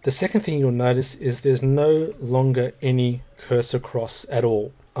 The second thing you'll notice is there's no longer any cursor cross at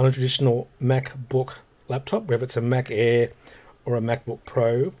all. On a traditional MacBook laptop, whether it's a Mac Air or a MacBook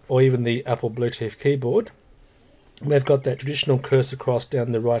Pro, or even the Apple Bluetooth keyboard, they've got that traditional cursor cross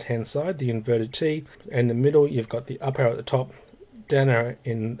down the right hand side, the inverted T, and in the middle you've got the up arrow at the top, down arrow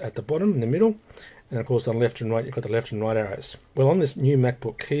at the bottom in the middle, and of course on left and right you've got the left and right arrows. Well, on this new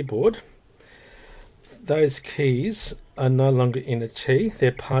MacBook keyboard, those keys are no longer in a T,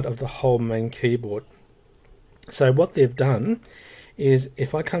 they're part of the whole main keyboard. So what they've done is,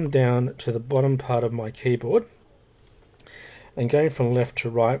 if I come down to the bottom part of my keyboard and going from left to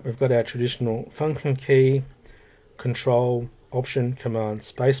right, we've got our traditional function key, Control, Option, Command,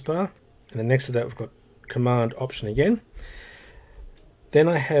 Spacebar, and then next to that we've got Command, Option again. Then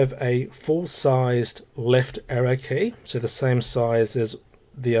I have a full-sized left arrow key, so the same size as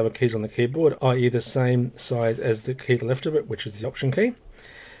the other keys on the keyboard, i.e. the same size as the key to the left of it, which is the Option key.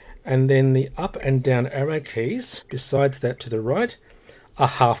 And then the up and down arrow keys, besides that to the right, are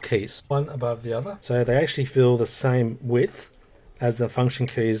half keys, one above the other. So they actually fill the same width as the function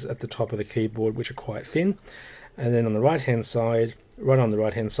keys at the top of the keyboard, which are quite thin. And then on the right hand side,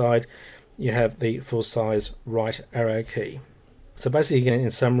 you have the full size right arrow key. So basically, again,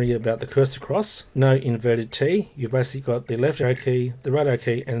 in summary about the cursor cross, no inverted T. You've basically got the left arrow key, the right arrow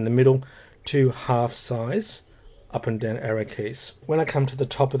key, and in the middle, two half size up and down arrow keys. When I come to the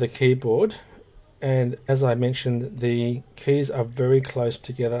top of the keyboard, and as I mentioned, the keys are very close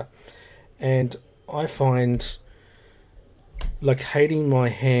together, and I find locating my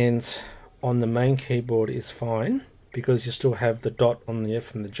hands on the main keyboard is fine because you still have the dot on the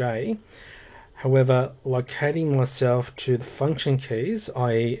F and the J. However, locating myself to the function keys,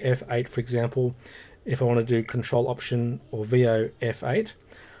 i.e. F8 for example, if I want to do Control Option or VO F8,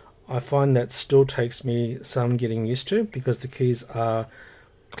 I find that still takes me some getting used to because the keys are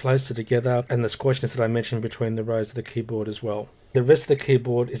closer together and the squashiness that I mentioned between the rows of the keyboard as well. The rest of the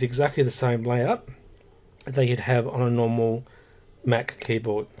keyboard is exactly the same layout that you'd have on a normal Mac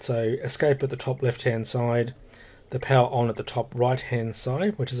keyboard. So Escape at the top left hand side, the power on at the top right hand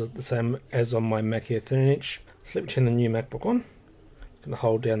side, which is the same as on my Mac Air 13-inch. So let me turn the new MacBook on. I'm going to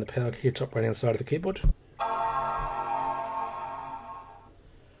hold down the power key top right hand side of the keyboard.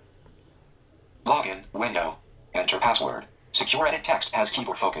 Login window. Enter password. Secure edit text as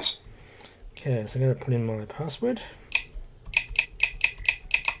keyboard focus. Okay, so I'm going to put in my password.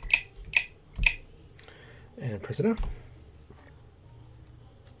 And press enter.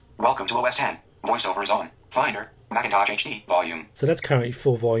 Welcome to OS 10. Voiceover is on. Finder. Macintosh HD volume. So that's currently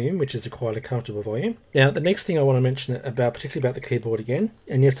full volume, which is quite a comfortable volume. Now, the next thing I want to mention about, particularly about the keyboard again,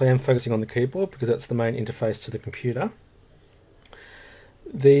 and yes, I am focusing on the keyboard because that's the main interface to the computer.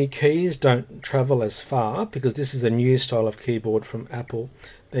 The keys don't travel as far because this is a new style of keyboard from Apple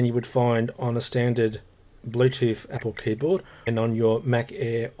than you would find on a standard Bluetooth Apple keyboard and on your Mac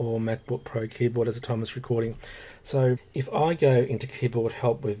Air or MacBook Pro keyboard at the time of this recording. So if I go into keyboard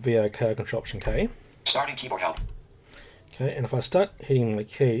help with VO Control Option K, Starting keyboard help. Okay, and if I start hitting the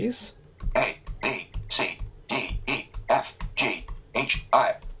keys, A, B, C, D, E, F, G, H,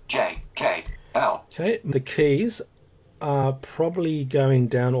 I, J, K, L. okay, the keys are probably going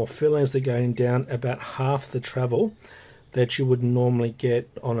down, or feel as they're going down, about half the travel that you would normally get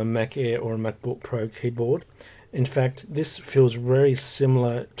on a Mac Air or a MacBook Pro keyboard. In fact, this feels very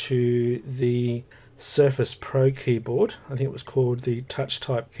similar to the Surface Pro keyboard. I think it was called the Touch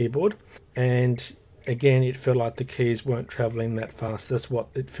Type keyboard. And again, it felt like the keys weren't traveling that fast. That's what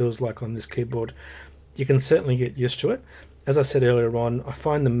it feels like on this keyboard. You can certainly get used to it. As I said earlier on, I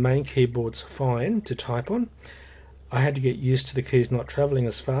find the main keyboards fine to type on. I had to get used to the keys not traveling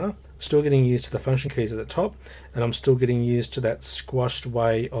as far, still getting used to the function keys at the top, and I'm still getting used to that squashed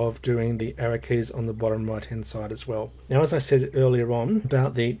way of doing the arrow keys on the bottom right hand side as well. Now, as I said earlier on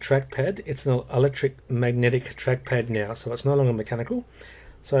about the trackpad, it's an electric magnetic trackpad now, so it's no longer mechanical.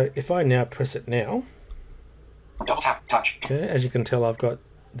 So if I now press it now, Double tap, touch. okay, as you can tell, I've got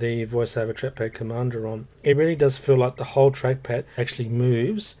the VoiceOver trackpad commander on. It really does feel like the whole trackpad actually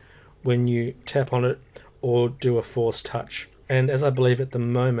moves when you tap on it or do a force touch. And as I believe at the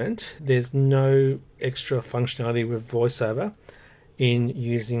moment, there's no extra functionality with VoiceOver in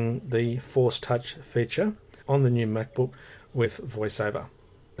using the force touch feature on the new MacBook with VoiceOver.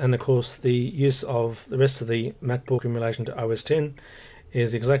 And of course, the use of the rest of the MacBook in relation to OS X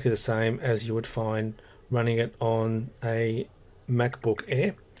is exactly the same as you would find running it on a MacBook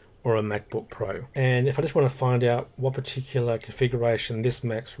Air or a MacBook Pro. And if I just want to find out what particular configuration this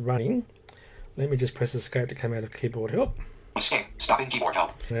Mac's running, let me just press escape to come out of keyboard help. Escape, stopping keyboard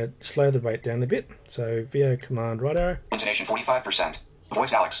help. I'm going to slow the rate down a bit. So VO command right arrow. Intonation 45%.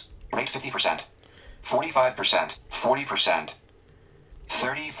 Voice Alex. Rate 50%. 45%. 40%.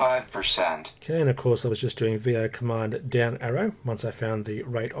 35%. Okay, and of course I was just doing VO command down arrow once I found the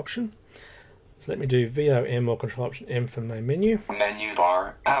rate option. So let me do VO M or control option M for main menu. Menu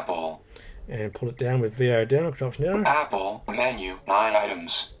bar, Apple. And pull it down with VO down or control option down. Apple, menu, 9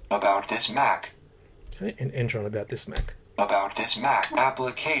 items. About this Mac. Okay, and enter on about this Mac. About this Mac.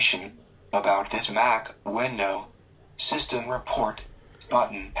 Application. About this Mac. Window. System report.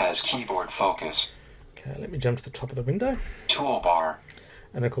 Button has keyboard focus. Okay, let me jump to the top of the window. Toolbar.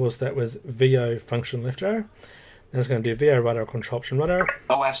 And of course that was VO function left arrow. Now it's going to do VO right arrow, control option right arrow.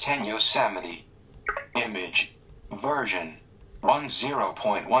 OS 10 Yosemite. Image. Version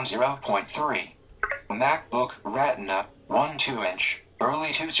 10.10.3. MacBook Retina 1/2-inch.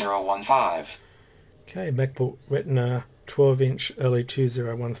 Early 2015. Okay, MacBook Retina 12-inch early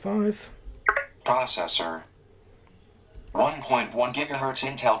 2015. Processor 1.1 GHz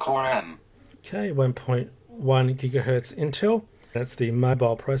Intel Core M. Okay, 1.1 gigahertz Intel. That's the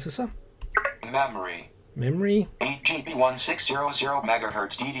mobile processor. Memory Memory, 8 GB 1600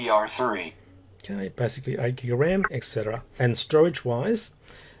 MHz DDR3. okay, basically 8 gig of RAM, etc. And storage-wise,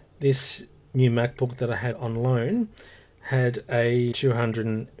 this new MacBook that I had on loan had a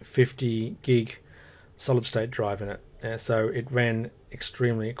 250 gig solid-state drive in it. So it ran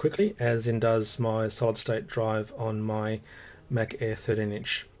extremely quickly, as in does my solid-state drive on my Mac Air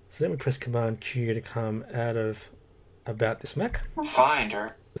 13-inch. So let me press Command Q to come out of about this Mac.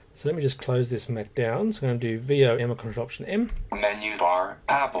 Finder. So let me just close this Mac down. So I'm going to do VO M or control option M Menu bar,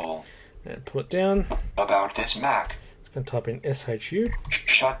 Apple. and pull it down. About this Mac. It's going to type in SHU.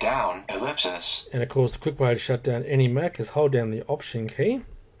 Shut down, ellipsis. And of course, the quick way to shut down any Mac is hold down the Option key.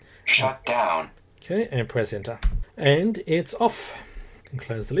 Shut down. Okay, and press Enter. And it's off. And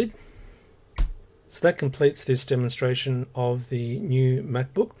close the lid. So that completes this demonstration of the new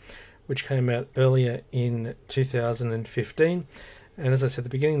MacBook, which came out earlier in 2015. And as I said at the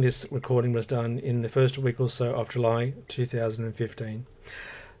beginning, this recording was done in the first week or so of July 2015.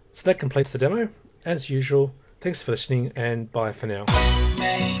 So that completes the demo. As usual, thanks for listening and bye for now.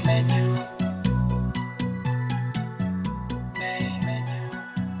 Main menu. Main menu.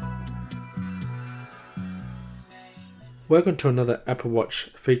 Welcome to another Apple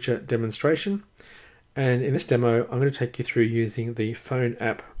Watch feature demonstration. And in this demo, I'm going to take you through using the phone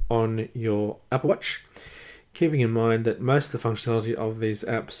app on your Apple Watch, keeping in mind that most of the functionality of these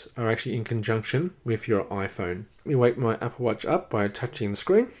apps are actually in conjunction with your iPhone. Let me wake my Apple Watch up by touching the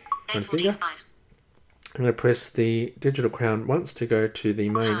screen, one finger. I'm going to press the digital crown once to go to the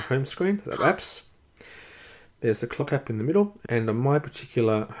main home screen of apps. There's the clock app in the middle, and on my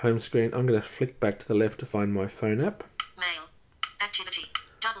particular home screen, I'm going to flick back to the left to find my phone app. Mail. Activity.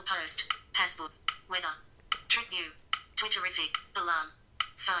 Double post. Passport. Weather. Trip view. Twitterific. Alarm.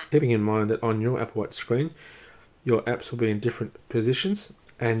 Phone. Keeping in mind that on your Apple Watch screen, your apps will be in different positions,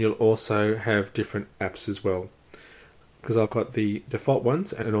 and you'll also have different apps as well. because I've got the default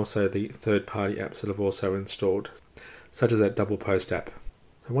ones and also the third-party apps that I've also installed, such as that Double Post app.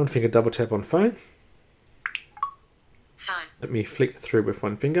 So one finger double tap on phone. Phone. Let me flick through with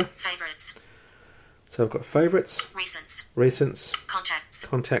one finger. Favorites. So I've got favourites, recents,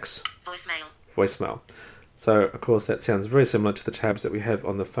 contacts, voicemail. So of course that sounds very similar to the tabs that we have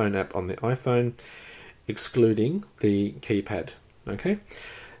on the phone app on the iPhone, excluding the keypad. Okay,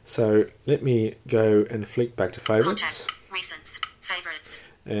 so let me go and flick back to favourites. Contact, recents, favorites.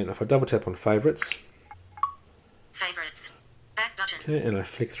 And if I double tap on favourites, back button. okay, and I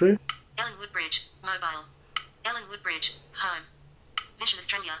flick through. Ellen Woodbridge, mobile. Ellen Woodbridge, home. Vision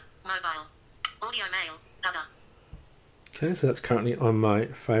Australia, mobile. Audio mail, other. Okay, so that's currently on my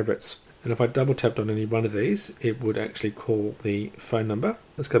favourites. And if I double tapped on any one of these, it would actually call the phone number.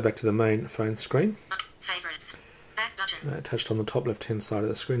 Let's go back to the main phone screen. Favorites. Back button. Attached on the top left-hand side of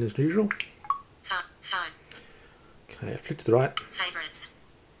the screen as usual. Phone. Okay, flick to the right. Favorites.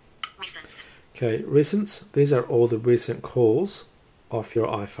 Recents. Okay, recents. These are all the recent calls off your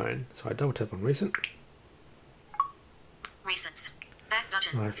iPhone. So I double tap on recent. Recents. Back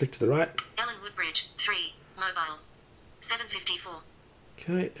button. I flick to the right. Ellen Woodbridge, 3, mobile. 7:54.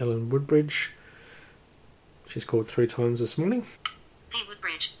 Okay, Ellen Woodbridge. She's called 3 times this morning. The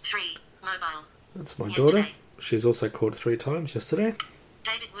Woodbridge, 3, mobile. That's my Yesterday. daughter. She's also called 3 times yesterday.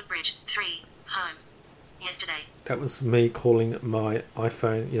 David Woodbridge, 3, home. Yesterday. That was me calling my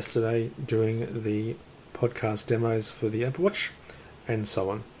iPhone yesterday doing the podcast demos for the Apple Watch and so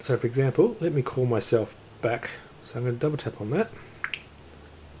on. So for example, let me call myself back. So I'm going to double tap on that,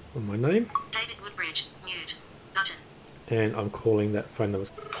 on my name. David Woodbridge, mute, button. And I'm calling that phone number.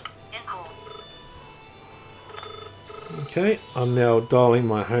 End call. Okay, I'm now dialing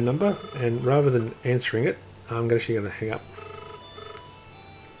my home number, and rather than answering it, I'm actually going to hang up.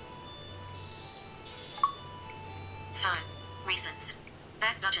 Phone. Recents.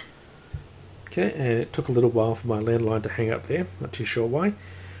 Back button. Okay, and it took a little while for my landline to hang up there, not too sure why.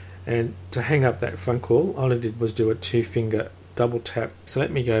 And to hang up that phone call, all I did was do a 2-finger double tap. So let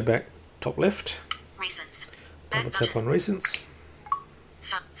me go back top left, Recents. Back double button. tap on recents,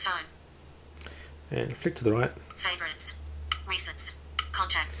 Phone. and flick to the right. Favorites. Recents.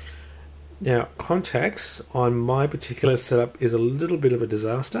 Contacts. Now, contacts on my particular setup is a little bit of a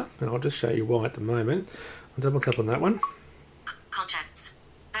disaster, and I'll just show you why at the moment. I'll double tap on that one. Contacts.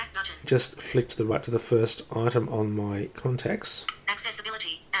 Back button. Just flick to the right to the first item on my contacts.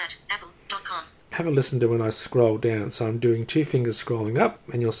 Accessibility at apple.com. Have a listen to when I scroll down. So I'm doing 2 fingers scrolling up,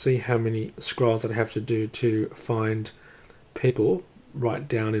 and you'll see how many scrolls that I have to do to find people right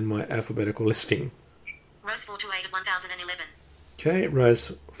down in my alphabetical listing. Rows 4 to 8 of 1011. Okay,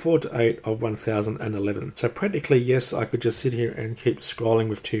 rows 4 to 8 of 1011. So practically, yes, I could just sit here and keep scrolling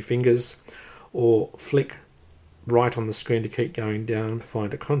with 2 fingers, or flick right on the screen to keep going down,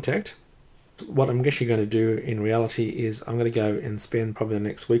 find a contact. What I'm actually going to do in reality is I'm going to go and spend probably the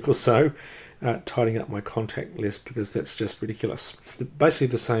next week or so tidying up my contact list, because that's just ridiculous. It's basically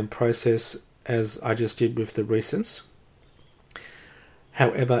the same process as I just did with the recents.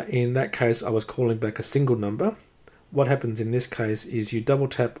 However, in that case, I was calling back a single number. What happens in this case is you double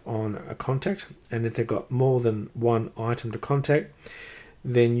tap on a contact, and if they've got more than one item to contact,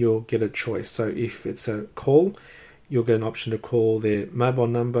 then you'll get a choice. So if it's a call, you'll get an option to call their mobile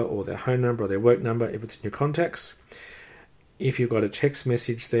number or their home number or their work number if it's in your contacts. If you've got a text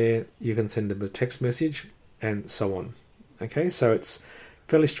message there, you can send them a text message, and so on. Okay, so it's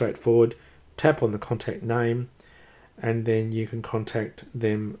fairly straightforward. Tap on the contact name, and then you can contact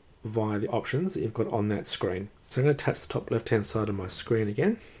them via the options that you've got on that screen. So I'm going to touch the top left-hand side of my screen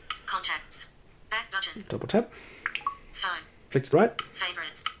again. Contacts. Back button. Double tap. Phone. Flick to the right.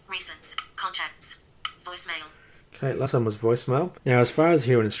 Favorites. Recents. Contacts. Voicemail. Okay, last one was voicemail. Now, as far as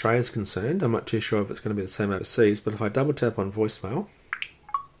here in Australia is concerned, I'm not too sure if it's going to be the same overseas, but if I double tap on voicemail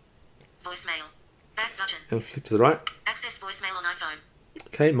Voicemail. Back button. and flick to the right, Access voicemail on iPhone.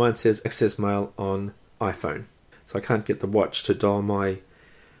 okay, mine says access mail on iPhone. So I can't get the watch to dial my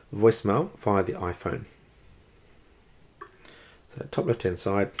voicemail via the iPhone. So top left-hand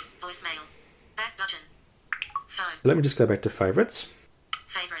side. Voicemail. Back button. Phone. Let me just go back to favorites.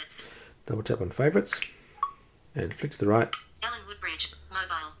 Favorites. Double tap on favorites and flick to the right. Ellen Woodbridge.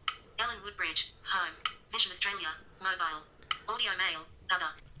 Mobile. Ellen Woodbridge. Home. Vision Australia. Mobile. Audio mail.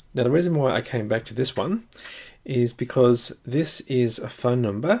 Other. Now, the reason why I came back to this one is because this is a phone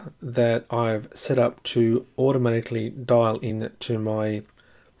number that I've set up to automatically dial in to my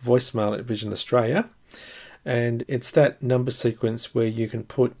voicemail at Vision Australia. And it's that number sequence where you can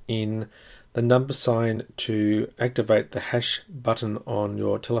put in the number sign to activate the hash button on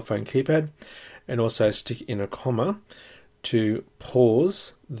your telephone keypad, and also stick in a comma to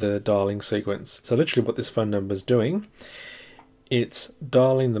pause the dialing sequence. So literally what this phone number is doing, it's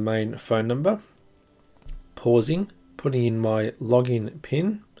dialing the main phone number, pausing, putting in my login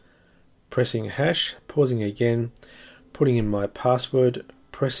PIN, pressing hash, pausing again, putting in my password,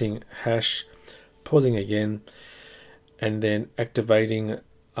 pressing hash, pausing again, and then activating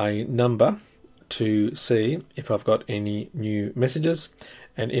a number to see if I've got any new messages,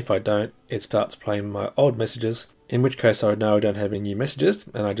 and if I don't, it starts playing my old messages, in which case I would know I don't have any new messages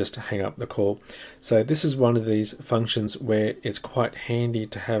and I just hang up the call. So this is one of these functions where it's quite handy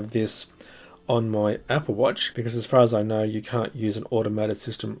to have this on my Apple Watch, because as far as I know you can't use an automated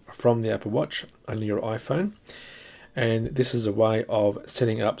system from the Apple Watch, only your iPhone. And this is a way of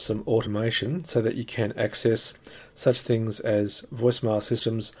setting up some automation so that you can access such things as voicemail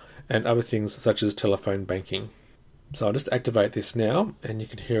systems and other things such as telephone banking. So I'll just activate this now and you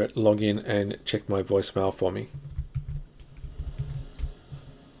can hear it log in and check my voicemail for me.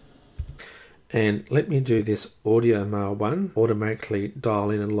 And let me do this audio mail one, automatically dial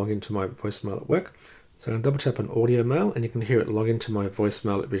in and log into my voicemail at work. So I'm going to double tap on audio mail and you can hear it log into my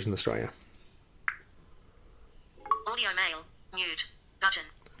voicemail at Vision Australia. Audio mail, mute, button.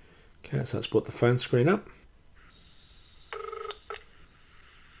 Okay, so let's put the phone screen up.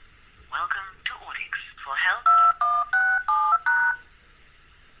 Welcome to Audix. For help,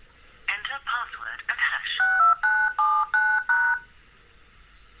 enter password and hash.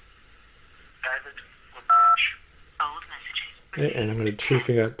 David Woodbridge. Old messages. Okay, and I'm going to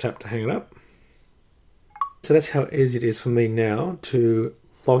 2-finger tap to hang it up. So that's how easy it is for me now to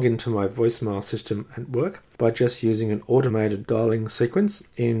log into my voicemail system at work by just using an automated dialing sequence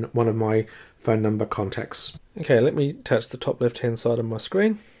in one of my phone number contacts. Okay, let me touch the top left hand side of my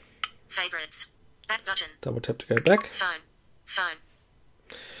screen. Favorites. Back button. Double tap to go back. Phone.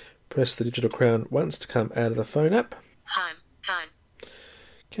 Press the digital crown once to come out of the phone app. Home. Phone.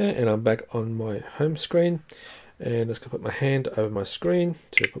 Okay, and I'm back on my home screen. And I'm just going to put my hand over my screen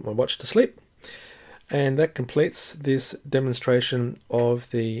to put my watch to sleep. And that completes this demonstration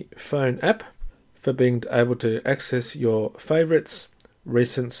of the phone app for being able to access your favorites,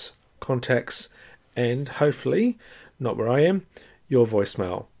 recents, contacts, and hopefully, not where I am, your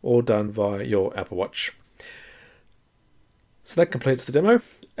voicemail, all done via your Apple Watch. So that completes the demo.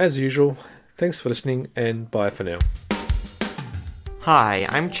 As usual, thanks for listening and bye for now. Hi,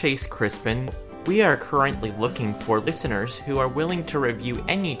 I'm Chase Crispin. We are currently looking for listeners who are willing to review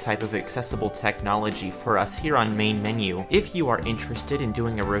any type of accessible technology for us here on Main Menu. If you are interested in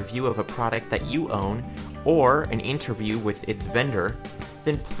doing a review of a product that you own, or an interview with its vendor,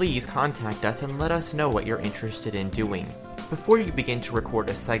 then please contact us and let us know what you're interested in doing. Before you begin to record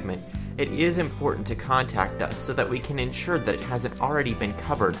a segment, it is important to contact us so that we can ensure that it hasn't already been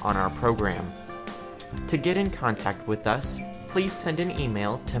covered on our program. To get in contact with us, please send an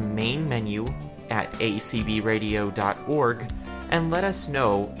email to mainmenu@acbradio.org and let us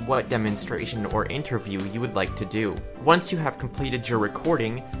know what demonstration or interview you would like to do. Once you have completed your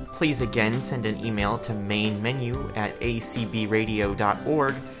recording, please again send an email to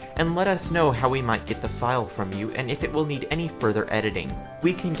mainmenu@acbradio.org and let us know how we might get the file from you and if it will need any further editing.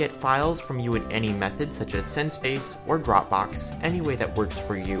 We can get files from you in any method such as SendSpace or Dropbox, any way that works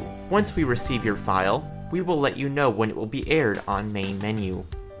for you. Once we receive your file, we will let you know when it will be aired on Main Menu.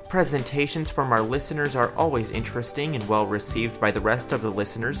 Presentations from our listeners are always interesting and well received by the rest of the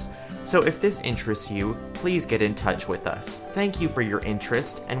listeners, so if this interests you, please get in touch with us. Thank you for your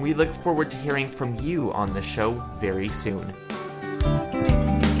interest, and we look forward to hearing from you on the show very soon.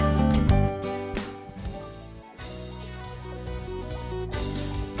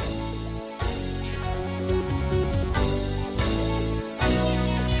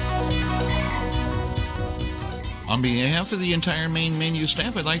 On behalf of the entire Main Menu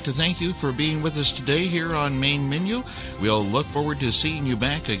staff, I'd like to thank you for being with us today here on Main Menu. We'll look forward to seeing you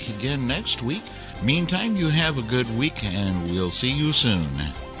back again next week. Meantime, you have a good week, and we'll see you soon.